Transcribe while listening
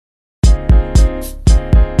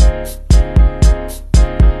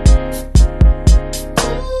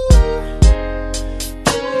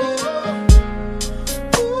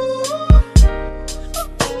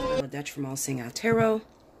from Allseeingeyetarot,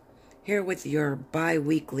 here with your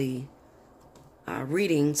bi-weekly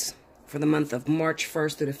readings for the month of March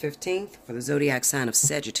 1st through the 15th for the zodiac sign of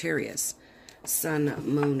Sagittarius, Sun,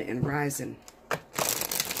 Moon, and Rising.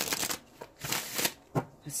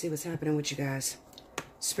 Let's see what's happening with you guys.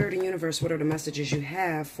 Spirit and Universe, what are the messages you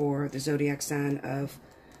have for the zodiac sign of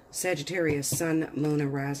Sagittarius, Sun, Moon,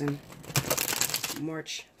 and Rising?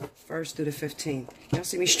 March 1st through the 15th. Y'all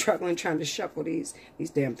see me struggling trying to shuffle these.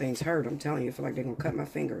 These damn things hurt. I'm telling you, I feel like they're going to cut my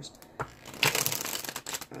fingers.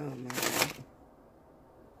 Oh, my God.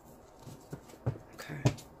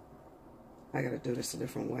 Okay. I got to do this a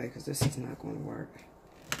different way because this is not going to work.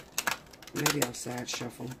 Maybe I'll side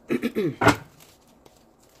shuffle.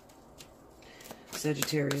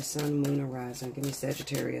 Sagittarius, Sun, Moon, and Rising. Give me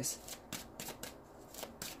Sagittarius.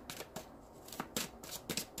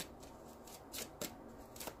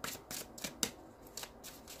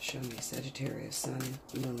 Show me Sagittarius, Sun,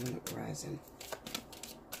 Moon, Rising.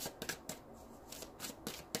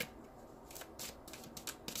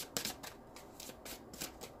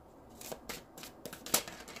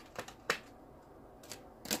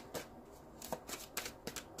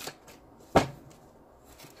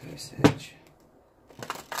 Okay, Sag.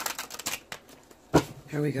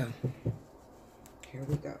 Here we go. Here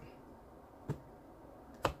we go.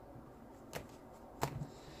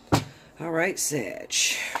 All right, Sag.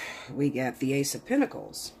 We got the Ace of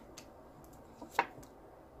Pentacles,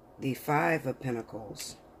 the Five of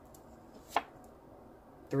Pentacles,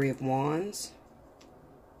 Three of Wands,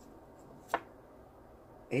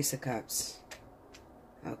 Ace of Cups.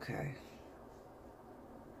 Okay.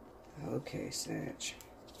 Okay, Sag.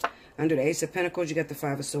 Under the Ace of Pentacles, you got the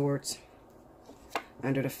Five of Swords.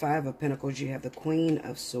 Under the Five of Pentacles, you have the Queen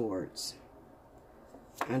of Swords.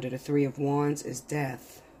 Under the Three of Wands is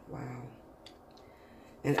Death. Wow.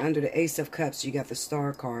 And under the Ace of Cups, you got the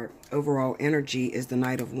Star card. Overall energy is the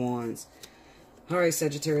Knight of Wands. All right,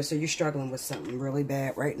 Sagittarius, so you're struggling with something really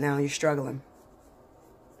bad right now. You're struggling.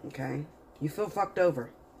 Okay? You feel fucked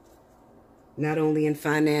over. Not only in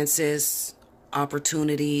finances,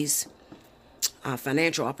 opportunities,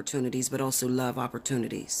 financial opportunities, but also love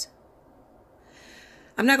opportunities.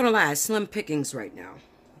 I'm not going to lie, slim pickings right now.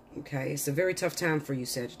 Okay? It's a very tough time for you,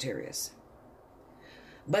 Sagittarius.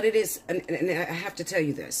 But it is, and I have to tell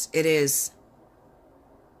you this, it is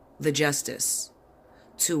the justice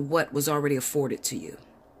to what was already afforded to you.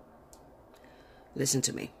 Listen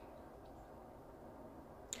to me.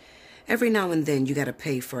 Every now and then you got to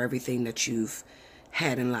pay for everything that you've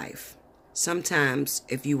had in life. Sometimes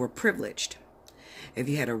if you were privileged, if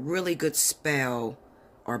you had a really good spell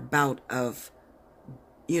or bout of,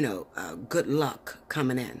 good luck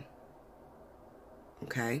coming in.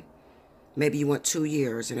 Okay? Maybe you went 2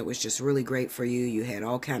 years and it was just really great for you. You had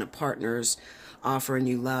all kind of partners offering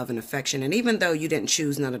you love and affection. And even though you didn't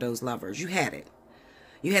choose none of those lovers, you had it.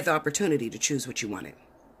 You had the opportunity to choose what you wanted.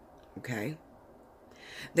 Okay?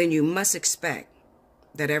 Then you must expect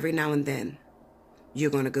that every now and then you're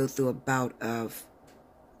going to go through a bout of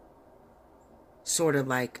sort of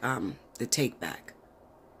like the take back.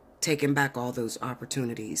 Taking back all those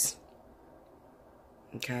opportunities.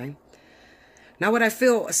 Okay? Now, what I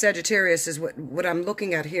feel, Sagittarius, is what I'm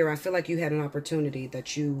looking at here. I feel like you had an opportunity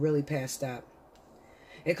that you really passed up.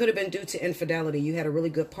 It could have been due to infidelity. You had a really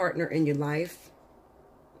good partner in your life.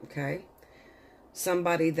 Okay?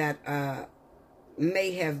 Somebody that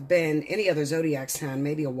may have been any other zodiac sign,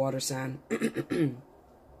 maybe a water sign.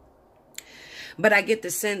 But I get the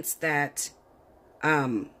sense that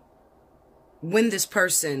when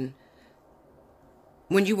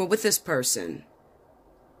you were with this person,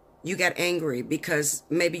 you got angry because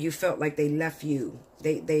maybe you felt like they left you.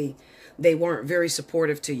 They weren't very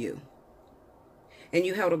supportive to you. And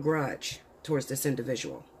you held a grudge towards this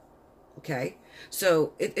individual. Okay?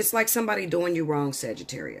 So it's like somebody doing you wrong,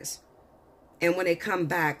 Sagittarius. And when they come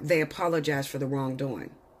back, they apologize for the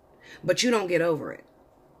wrongdoing. But you don't get over it.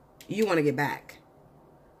 You want to get back.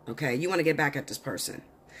 Okay? You want to get back at this person.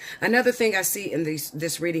 Another thing I see in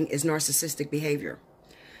this reading is narcissistic behavior.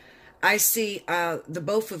 I see the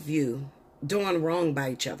both of you doing wrong by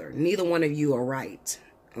each other. Neither one of you are right.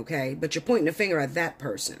 Okay? But you're pointing the finger at that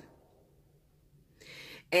person.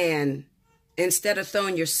 And instead of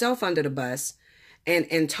throwing yourself under the bus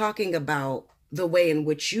and talking about the way in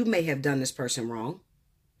which you may have done this person wrong,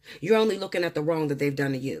 you're only looking at the wrong that they've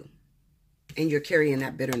done to you. And you're carrying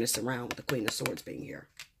that bitterness around with the Queen of Swords being here.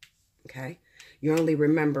 Okay? You're only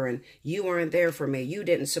remembering, you weren't there for me. You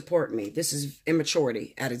didn't support me. This is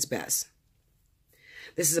immaturity at its best.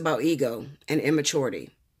 This is about ego and immaturity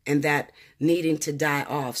and that needing to die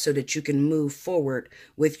off so that you can move forward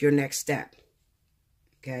with your next step.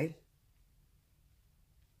 Okay?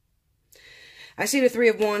 I see the Three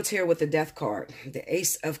of Wands here with the Death card, the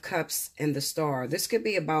Ace of Cups, and the Star. This could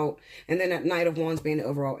be about, and then that Knight of Wands being the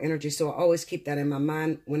overall energy. So I always keep that in my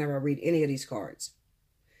mind whenever I read any of these cards.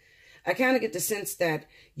 I kind of get the sense that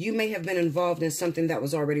you may have been involved in something that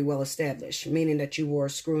was already well established, meaning that you were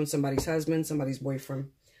screwing somebody's husband, somebody's boyfriend,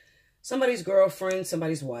 somebody's girlfriend,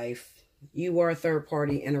 somebody's wife. You were a third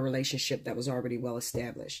party in a relationship that was already well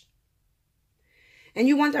established. And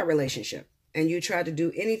you want that relationship. And you try to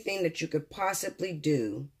do anything that you could possibly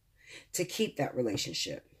do to keep that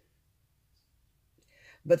relationship.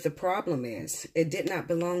 But the problem is, it did not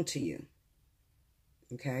belong to you.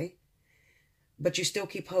 Okay? But you still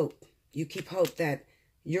keep hope. You keep hope that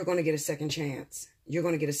you're going to get a second chance. You're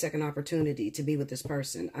going to get a second opportunity to be with this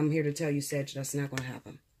person. I'm here to tell you, Sag, that's not going to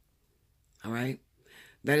happen. All right?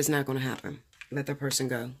 That is not going to happen. Let that person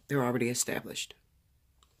go. They're already established.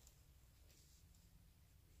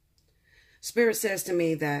 Spirit says to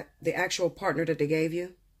me that the actual partner that they gave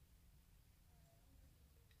you,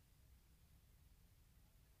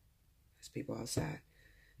 there's people outside,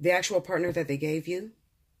 the actual partner that they gave you,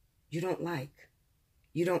 you don't like.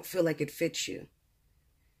 You don't feel like it fits you.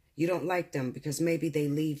 You don't like them because maybe they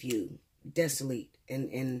leave you desolate,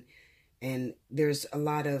 and there's a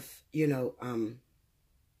lot of,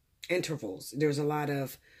 intervals. There's a lot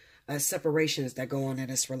of separations that go on in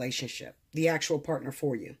this relationship. The actual partner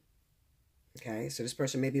for you. Okay, so this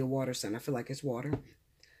person may be a water sign. I feel like it's water.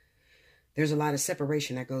 There's a lot of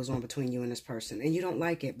separation that goes on between you and this person. And you don't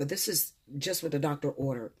like it. But this is just what the doctor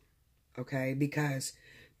ordered. Okay, because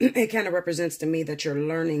it kind of represents to me that you're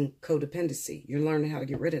learning codependency. You're learning how to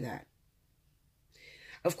get rid of that.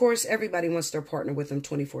 Of course, everybody wants their partner with them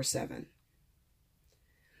 24/7.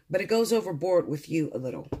 But it goes overboard with you a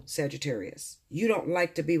little, Sagittarius. You don't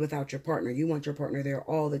like to be without your partner. You want your partner there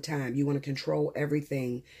all the time. You want to control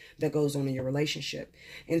everything that goes on in your relationship.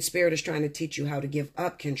 And Spirit is trying to teach you how to give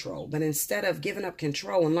up control. But instead of giving up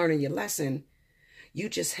control and learning your lesson, you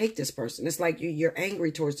just hate this person. It's like you're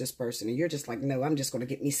angry towards this person. And you're just like, no, I'm just going to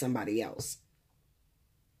get me somebody else.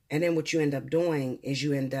 And then what you end up doing is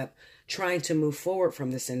you end up trying to move forward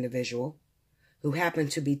from this individual who happened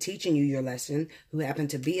to be teaching you your lesson, who happened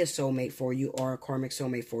to be a soulmate for you or a karmic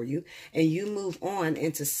soulmate for you, and you move on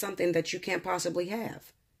into something that you can't possibly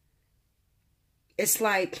have. It's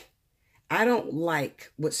like, I don't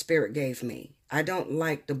like what Spirit gave me. I don't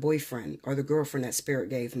like the boyfriend or the girlfriend that Spirit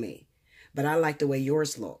gave me, but I like the way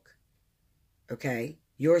yours look. Okay?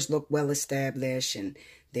 Yours look well established and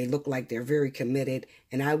they look like they're very committed,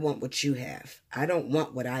 and I want what you have. I don't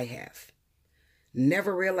want what I have.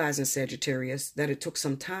 Never realizing, Sagittarius, that it took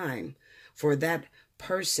some time for that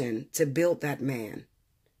person to build that man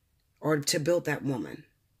or to build that woman.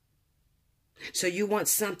 So you want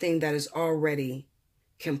something that is already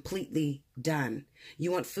completely done.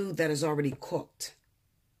 You want food that is already cooked.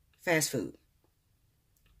 Fast food.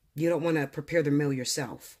 You don't want to prepare the meal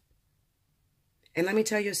yourself. And let me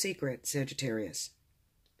tell you a secret, Sagittarius.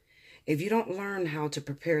 If you don't learn how to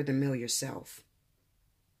prepare the meal yourself,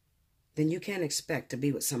 then you can't expect to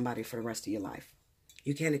be with somebody for the rest of your life.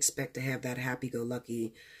 You can't expect to have that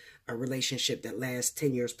happy-go-lucky relationship that lasts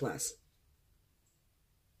 10 years plus.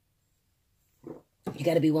 You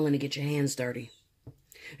got to be willing to get your hands dirty.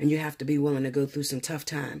 And you have to be willing to go through some tough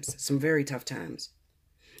times, some very tough times.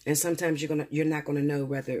 And sometimes you're not going to know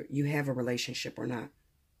whether you have a relationship or not.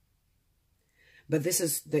 But this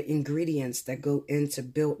is the ingredients that go into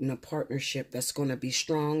building a partnership that's going to be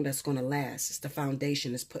strong, that's going to last. It's the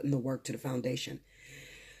foundation. It's putting the work to the foundation.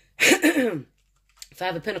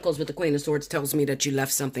 Five of Pentacles with the Queen of Swords tells me that you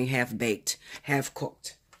left something half-baked,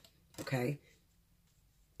 half-cooked. Okay?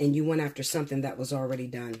 And you went after something that was already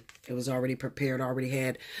done. It was already prepared, already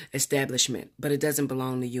had establishment. But it doesn't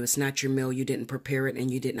belong to you. It's not your meal. You didn't prepare it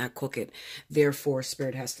and you did not cook it. Therefore,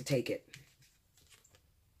 Spirit has to take it.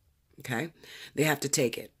 Okay? They have to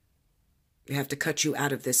take it. They have to cut you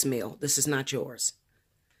out of this meal. This is not yours.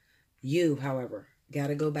 You, however, got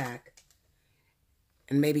to go back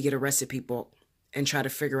and maybe get a recipe book and try to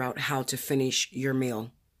figure out how to finish your meal.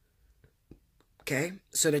 Okay?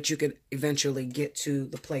 So that you could eventually get to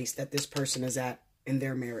the place that this person is at in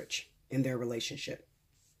their marriage, in their relationship.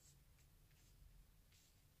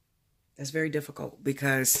 That's very difficult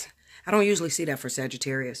because I don't usually see that for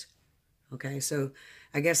Sagittarius. Okay? So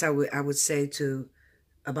I guess I would say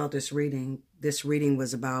about this reading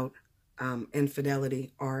was about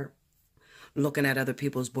infidelity or looking at other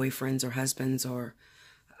people's boyfriends or husbands or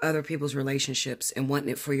other people's relationships and wanting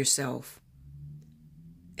it for yourself.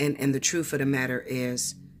 And the truth of the matter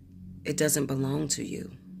is, it doesn't belong to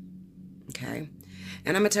you. Okay?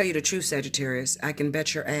 And I'm going to tell you the truth, Sagittarius. I can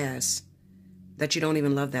bet your ass that you don't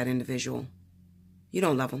even love that individual. You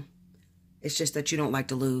don't love them. It's just that you don't like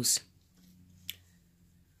to lose.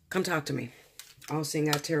 Come talk to me.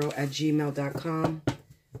 Allseeingeyetarot@gmail.com.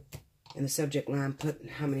 In the subject line, put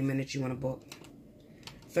how many minutes you want to book.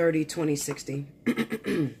 30, 20, 60.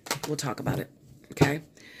 We'll talk about it, okay?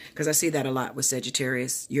 Because I see that a lot with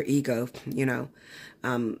Sagittarius. Your ego, you know,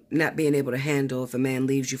 not being able to handle if a man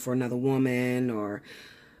leaves you for another woman, or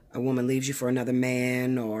a woman leaves you for another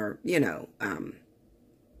man, or, you know,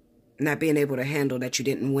 not being able to handle that you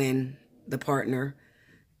didn't win the partner,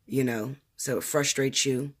 you know, so it frustrates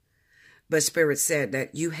you. But Spirit said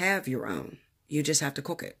that you have your own. You just have to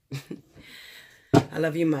cook it. I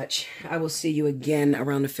love you much. I will see you again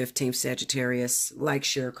around the 15th, Sagittarius. Like,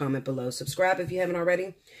 share, comment below. Subscribe if you haven't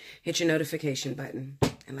already. Hit your notification button.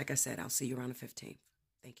 And like I said, I'll see you around the 15th.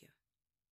 Thank you.